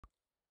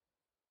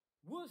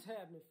What's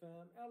happening,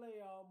 fam?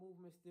 L.A.R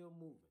movement still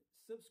moving.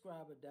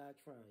 Subscriber die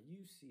trying. You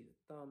see the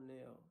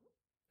thumbnail.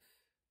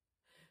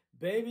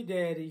 Baby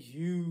daddies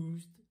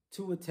used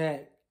to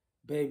attack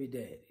baby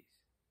daddies.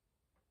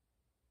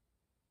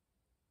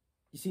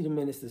 You see the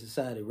Menace to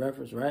Society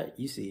reference, right?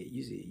 You see it,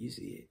 you see it, you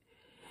see it.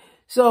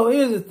 So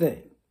here's the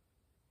thing.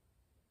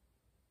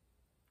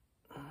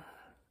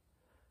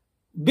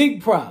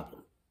 Big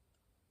problem.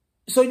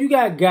 So you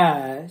got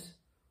guys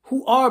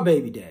who are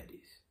baby daddies.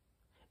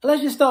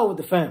 Let's just start with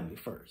the family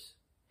first.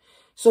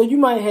 So you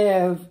might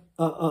have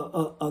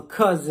a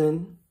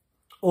cousin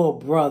or a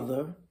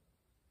brother,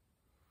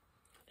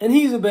 and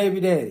he's a baby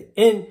daddy.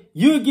 And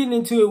you're getting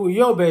into it with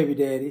your baby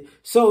daddy.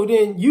 So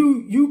then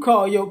you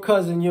call your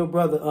cousin, your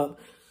brother up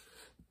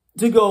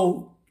to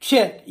go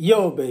check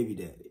your baby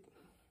daddy.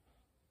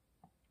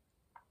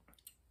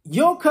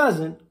 Your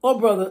cousin or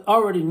brother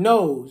already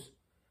knows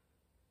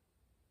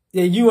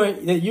that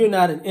you're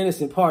not an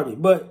innocent party,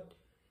 but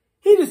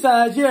he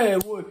decides, yeah,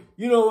 well,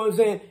 you know what I'm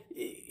saying?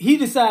 He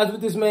decides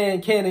what this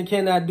man can and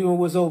cannot do and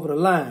what's over the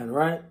line,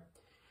 right?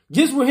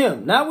 Just with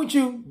him, not with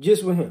you,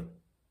 just with him.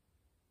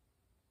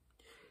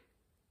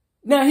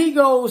 Now he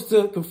goes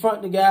to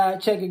confront the guy,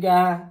 check a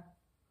guy,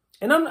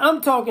 and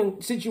I'm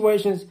talking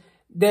situations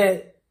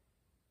that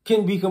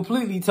can be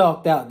completely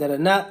talked out, that are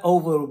not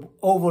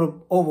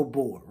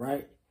overboard,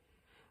 right?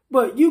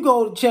 But you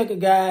go to check a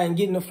guy and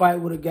get in a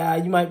fight with a guy,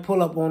 you might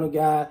pull up on a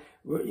guy,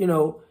 you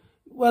know,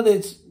 whether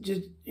it's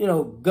just, you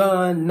know,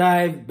 gun,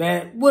 knife,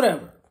 bat,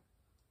 whatever.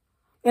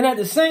 And at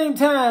the same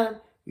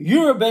time,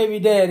 you're a baby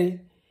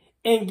daddy,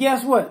 and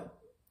guess what?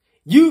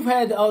 You've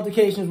had the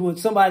altercations with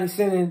somebody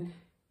sending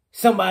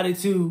somebody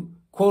to,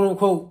 quote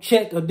unquote,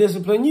 check or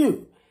discipline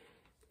you.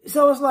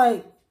 So it's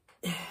like,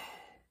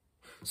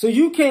 so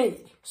you can't,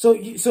 so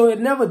it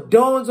never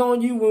dawns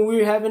on you when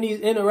we're having these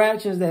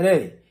interactions that,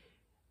 hey,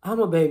 I'm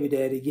a baby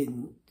daddy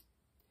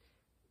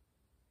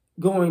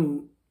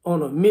going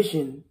on a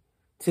mission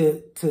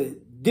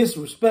to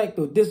disrespect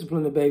or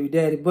discipline the baby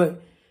daddy.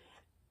 But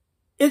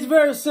it's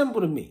very simple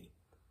to me.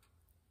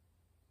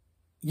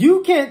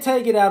 You can't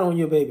take it out on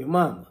your baby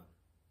mama.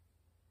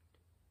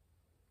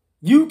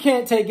 You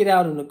can't take it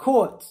out in the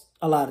courts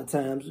a lot of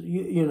times.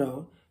 You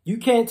know, you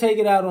can't take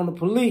it out on the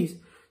police.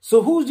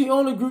 So who's the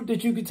only group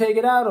that you can take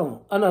it out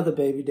on? Another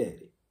baby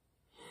daddy.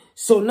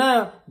 So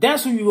now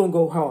that's who you're going to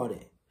go hard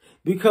at.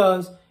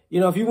 Because, you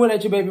know, if you went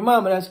at your baby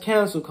mama, that's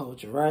cancel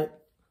culture, right?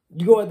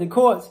 You go at the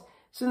courts,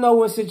 it's a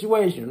no-win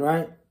situation,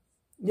 right?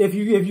 If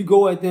you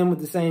go at them with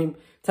the same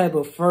type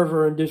of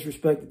fervor and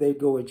disrespect that they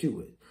go at you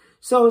with.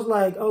 So it's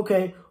like,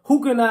 okay,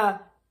 who can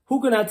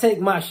I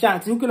take my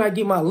shots? Who can I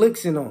get my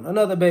licks in on?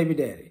 Another baby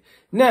daddy.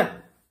 Now,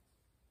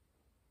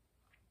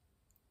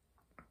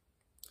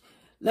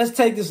 let's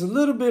take this a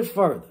little bit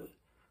further.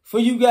 For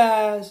you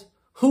guys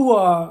who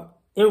are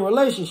in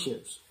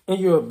relationships and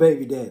you're a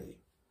baby daddy,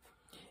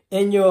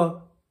 and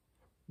your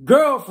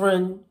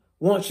girlfriend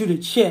wants you to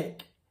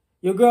check,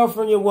 your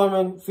girlfriend, your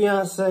woman,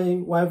 fiance,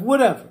 wife,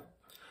 whatever,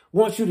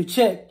 wants you to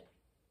check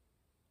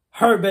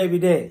her baby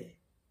daddy.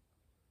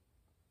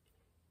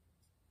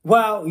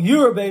 While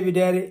you're a baby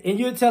daddy and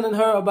you're telling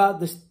her about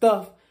the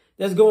stuff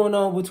that's going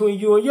on between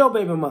you and your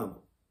baby mama.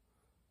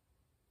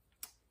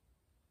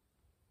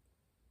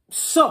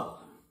 So,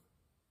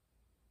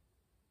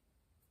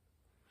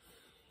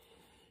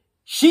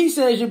 she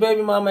says your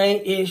baby mama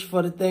ain't ish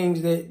for the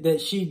things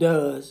that she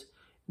does,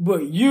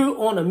 but you're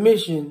on a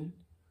mission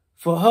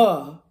for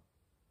her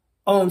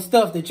on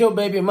stuff that your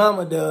baby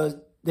mama does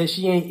that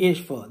she ain't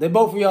ish for. They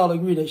both of y'all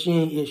agree that she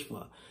ain't ish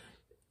for.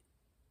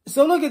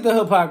 So look at the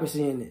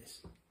hypocrisy in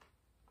this.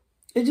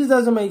 It just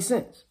doesn't make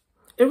sense.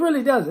 It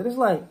really doesn't. It's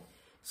like,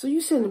 so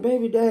you sending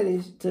baby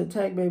daddies to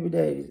attack baby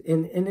daddies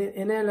and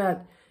they're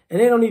not, and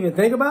they don't even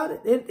think about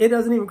it? It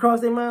doesn't even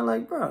cross their mind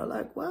like, bro,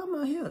 like, why am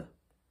I here?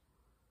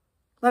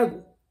 Like,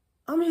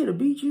 I'm here to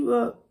beat you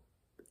up.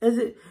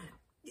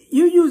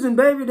 You using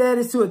baby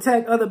daddies to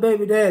attack other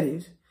baby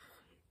daddies.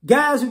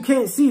 Guys who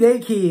can't see their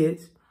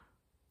kids.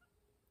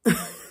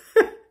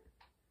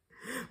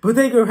 But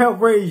they can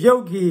help raise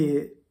your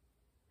kid.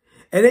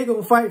 And they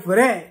gonna fight for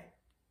that.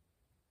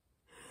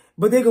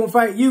 But they gonna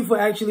fight you for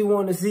actually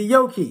wanting to see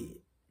your kid.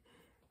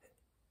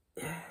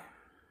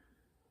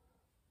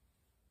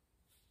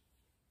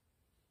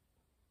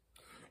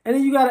 And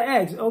then you gotta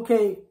ask,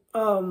 okay,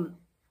 are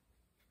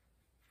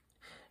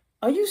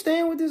you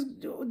staying with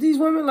these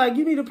women? Like,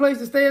 you need a place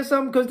to stay or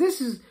something? Because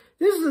this is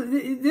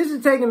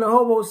taking the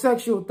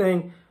homosexual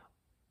thing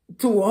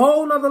to a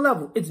whole nother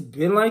level. It's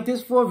been like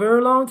this for a very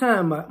long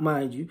time,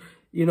 mind you.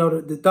 You know,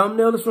 the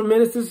thumbnail is from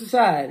Menace to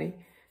Society.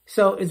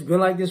 So it's been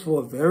like this for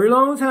a very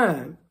long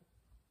time.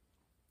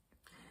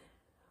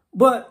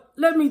 But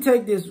let me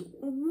take this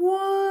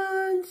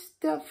one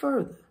step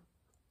further.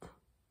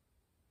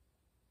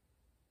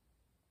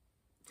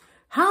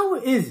 How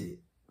is it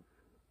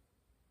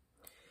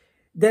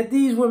that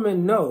these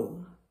women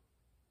know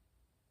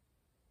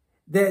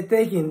that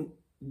they can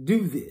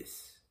do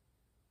this?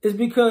 It's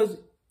because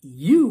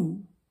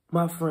you,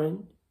 my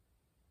friend,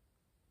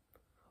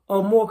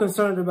 are more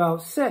concerned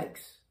about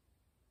sex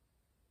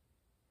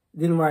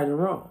than right and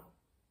wrong.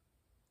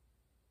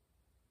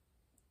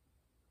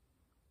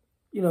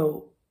 You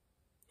know,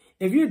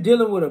 if you're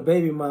dealing with a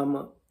baby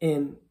mama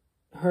and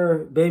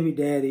her baby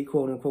daddy,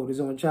 quote unquote, is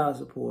on child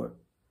support,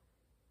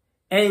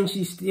 and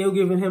she's still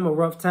giving him a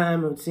rough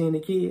time of seeing the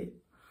kid,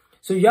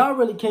 so y'all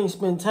really can't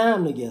spend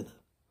time together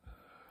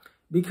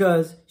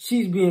because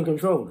she's being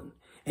controlling.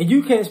 And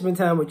you can't spend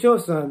time with your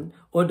son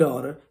or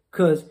daughter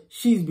because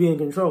she's being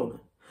controlling.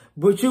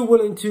 But you're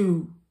willing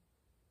to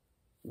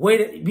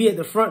be at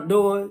the front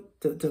door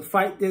to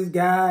fight this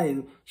guy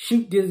and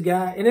shoot this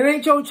guy, and it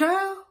ain't your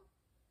child?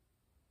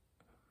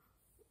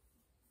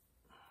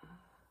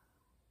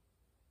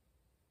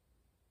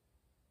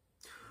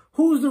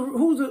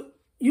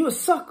 You're a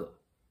sucker.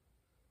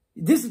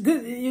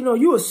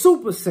 You're a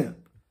super simp.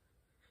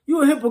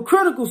 You're a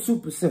hypocritical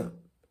super simp.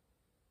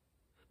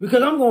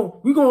 Because I'm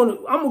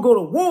gonna go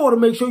to war to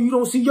make sure you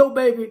don't see your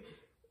baby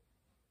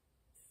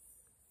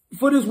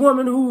for this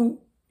woman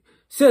who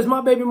says my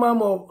baby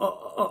mama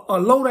a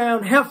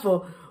low-down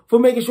heifer for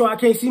making sure I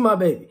can't see my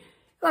baby.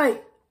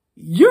 Like,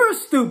 you're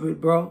stupid,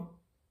 bro.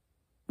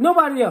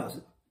 Nobody else.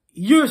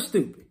 You're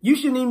stupid. You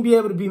shouldn't even be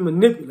able to be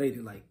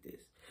manipulated like this.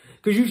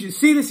 Because you should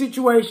see the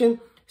situation,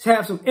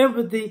 have some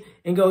empathy,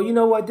 and go, you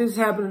know what, this is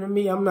happening to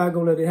me. I'm not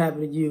going to let it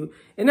happen to you.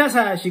 And that's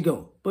how it should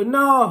go. But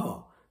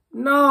no.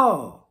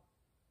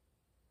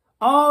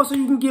 All so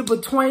you can get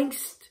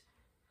betwixt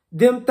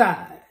them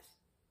thighs.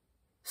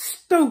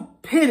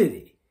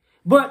 Stupidity.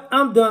 But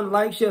I'm done.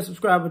 Like, share,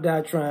 subscribe, or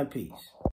die trying. Peace.